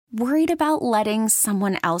Worried about letting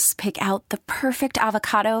someone else pick out the perfect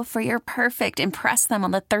avocado for your perfect impress them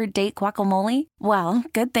on the third date guacamole? Well,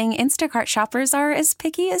 good thing Instacart shoppers are as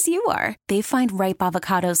picky as you are. They find ripe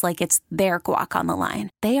avocados like it's their guac on the line.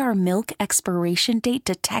 They are milk expiration date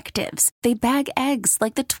detectives. They bag eggs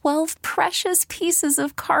like the 12 precious pieces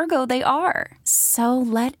of cargo they are. So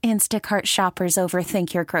let Instacart shoppers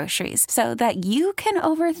overthink your groceries so that you can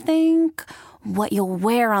overthink what you'll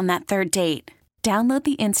wear on that third date. Download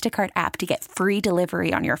the Instacart app to get free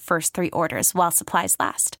delivery on your first 3 orders while supplies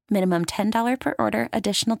last. Minimum $10 per order.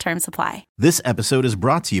 Additional terms apply. This episode is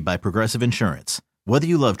brought to you by Progressive Insurance. Whether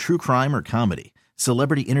you love true crime or comedy,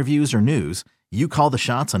 celebrity interviews or news, you call the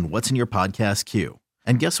shots on what's in your podcast queue.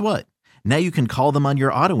 And guess what? Now you can call them on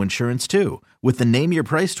your auto insurance too with the Name Your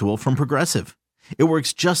Price tool from Progressive. It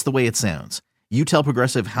works just the way it sounds. You tell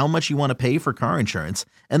Progressive how much you want to pay for car insurance,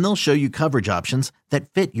 and they'll show you coverage options that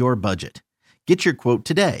fit your budget. Get your quote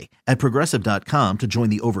today at Progressive.com to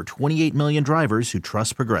join the over 28 million drivers who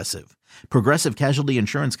trust Progressive. Progressive Casualty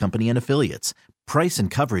Insurance Company and Affiliates. Price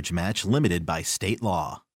and coverage match limited by state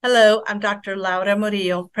law. Hello, I'm Dr. Laura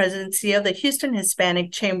Murillo, President and CEO of the Houston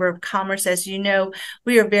Hispanic Chamber of Commerce. As you know,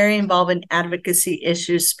 we are very involved in advocacy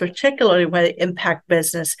issues, particularly when they impact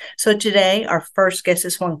business. So today, our first guest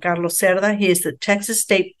is Juan Carlos Cerda. He is the Texas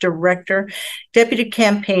State Director, Deputy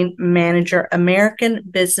Campaign Manager, American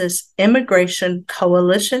Business Immigration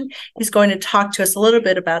Coalition. He's going to talk to us a little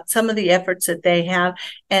bit about some of the efforts that they have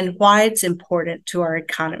and why it's important to our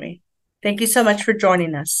economy. Thank you so much for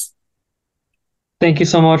joining us. Thank you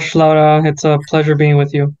so much, Laura. It's a pleasure being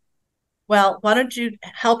with you. Well, why don't you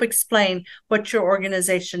help explain what your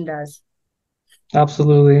organization does?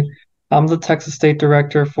 Absolutely. I'm the Texas State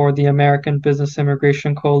Director for the American Business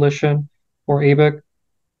Immigration Coalition, or ABIC.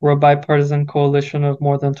 We're a bipartisan coalition of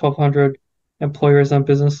more than 1,200 employers and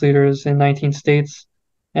business leaders in 19 states.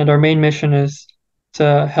 And our main mission is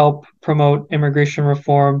to help promote immigration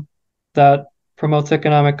reform that promotes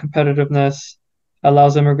economic competitiveness,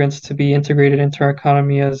 allows immigrants to be integrated into our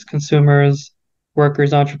economy as consumers,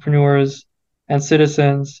 workers, entrepreneurs, and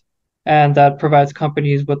citizens, and that provides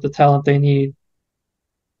companies with the talent they need.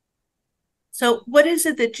 So what is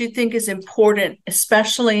it that you think is important,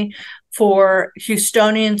 especially for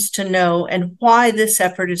Houstonians to know, and why this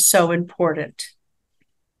effort is so important?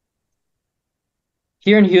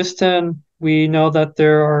 Here in Houston, we know that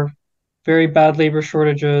there are very bad labor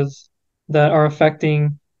shortages that are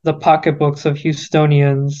affecting the pocketbooks of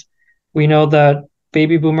Houstonians. We know that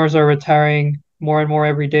baby boomers are retiring more and more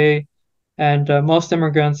every day, and most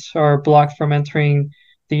immigrants are blocked from entering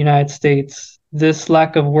the United States. This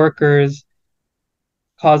lack of workers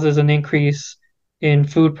causes an increase in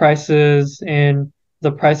food prices, in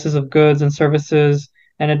the prices of goods and services,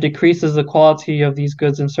 and it decreases the quality of these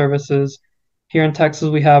goods and services. Here in Texas,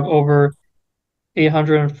 we have over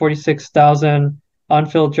 846,000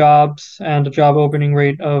 unfilled jobs and a job opening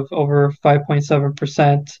rate of over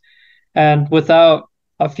 5.7%. And without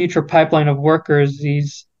a future pipeline of workers,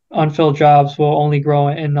 these unfilled jobs will only grow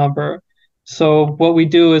in number. So what we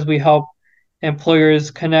do is we help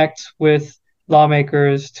employers connect with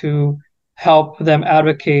lawmakers to help them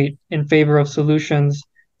advocate in favor of solutions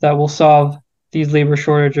that will solve these labor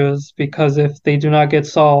shortages, because if they do not get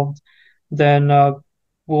solved, then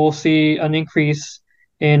we'll see an increase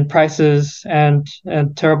in prices and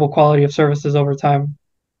terrible quality of services over time.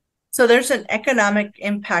 So there's an economic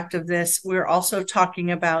impact of this. We're also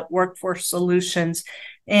talking about workforce solutions.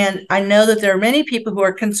 And I know that there are many people who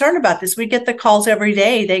are concerned about this. We get the calls every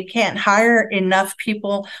day. They can't hire enough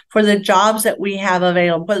people for the jobs that we have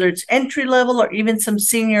available, whether it's entry level or even some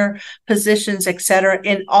senior positions, et cetera,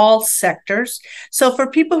 in all sectors. So for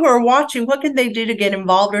people who are watching, what can they do to get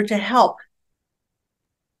involved or to help?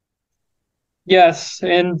 Yes,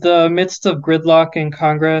 in the midst of gridlock in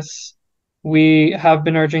Congress, we have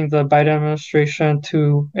been urging the Biden administration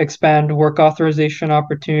to expand work authorization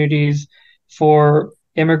opportunities for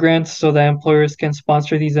immigrants so that employers can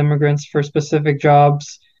sponsor these immigrants for specific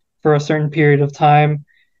jobs for a certain period of time.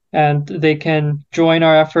 And they can join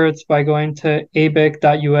our efforts by going to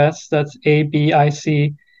abic.us, that's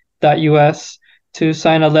abic.us, to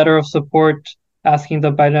sign a letter of support asking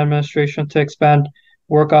the Biden administration to expand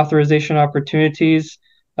work authorization opportunities.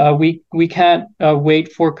 We can't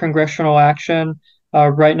wait for congressional action.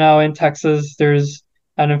 Right now in Texas, there's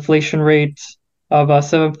an inflation rate of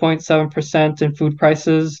 7.7% in food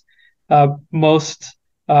prices. Most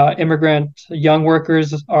immigrant young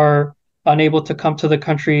workers are unable to come to the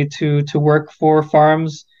country to work for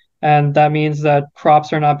farms, and that means that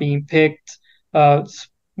crops are not being picked,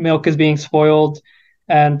 milk is being spoiled,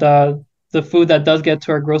 and the food that does get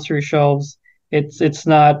to our grocery shelves it's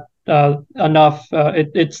not enough.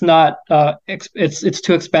 It's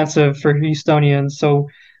too expensive for Houstonians. So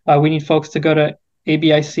we need folks to go to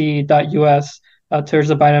abic.us to urge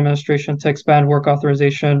the Biden administration to expand work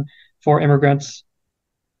authorization for immigrants.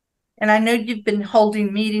 And I know you've been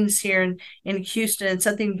holding meetings here in Houston, and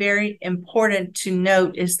something very important to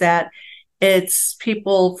note is that it's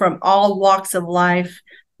people from all walks of life,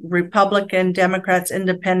 Republican, Democrats,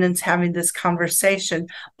 Independents, having this conversation.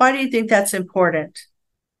 Why do you think that's important?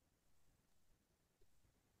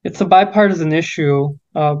 It's a bipartisan issue.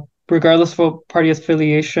 Regardless of party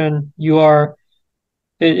affiliation,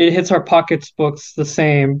 it hits our pocketbooks the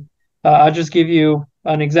same. I'll just give you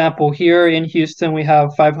an example. Here in Houston, we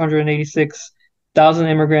have 586,000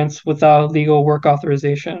 immigrants without legal work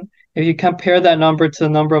authorization. If you compare that number to the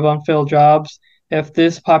number of unfilled jobs, if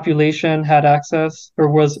this population had access or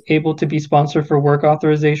was able to be sponsored for work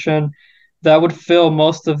authorization, that would fill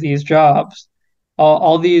most of these jobs.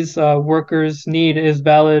 All these workers need is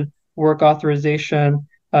valid work authorization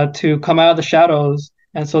to come out of the shadows,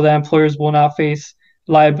 and so that employers will not face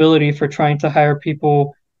liability for trying to hire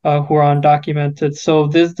people who are undocumented. So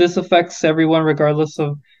this affects everyone, regardless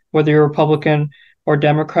of whether you're Republican or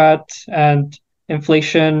Democrat. And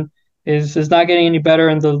inflation is not getting any better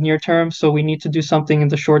in the near term. So we need to do something in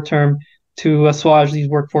the short term to assuage these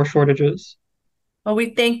workforce shortages. Well, we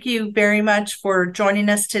thank you very much for joining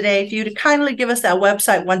us today. If you'd kindly give us that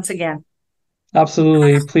website once again.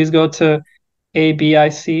 Absolutely. Please go to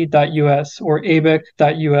abic.us or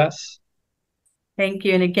abic.us. Thank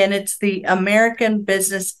you. And again, it's the American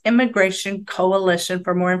Business Immigration Coalition.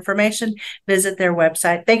 For more information, visit their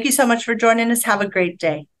website. Thank you so much for joining us. Have a great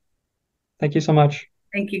day. Thank you so much.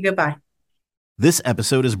 Thank you. Goodbye. This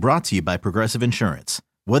episode is brought to you by Progressive Insurance.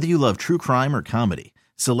 Whether you love true crime or comedy,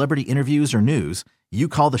 celebrity interviews or news, you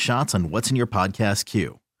call the shots on what's in your podcast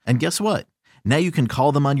queue. And guess what? Now you can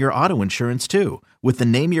call them on your auto insurance too with the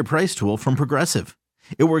Name Your Price tool from Progressive.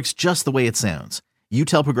 It works just the way it sounds. You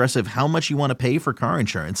tell Progressive how much you want to pay for car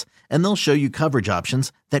insurance, and they'll show you coverage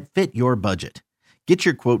options that fit your budget. Get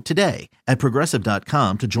your quote today at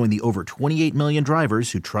Progressive.com to join the over 28 million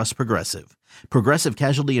drivers who trust Progressive. Progressive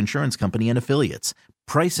Casualty Insurance Company and Affiliates.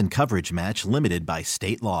 Price and coverage match limited by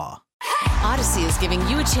state law. Odyssey is giving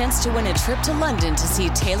you a chance to win a trip to London to see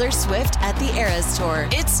Taylor Swift at the Eras Tour.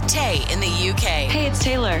 It's Tay in the UK. Hey, it's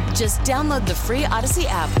Taylor. Just download the free Odyssey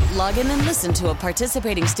app, log in and listen to a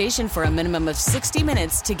participating station for a minimum of 60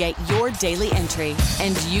 minutes to get your daily entry.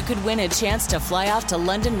 And you could win a chance to fly off to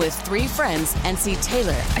London with 3 friends and see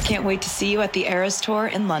Taylor. I can't wait to see you at the Eras Tour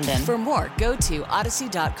in London. For more, go to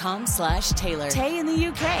odyssey.com/Taylor. Tay in the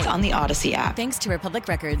UK. It's on the Odyssey app. Thanks to Republic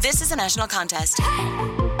Records. This is a national contest.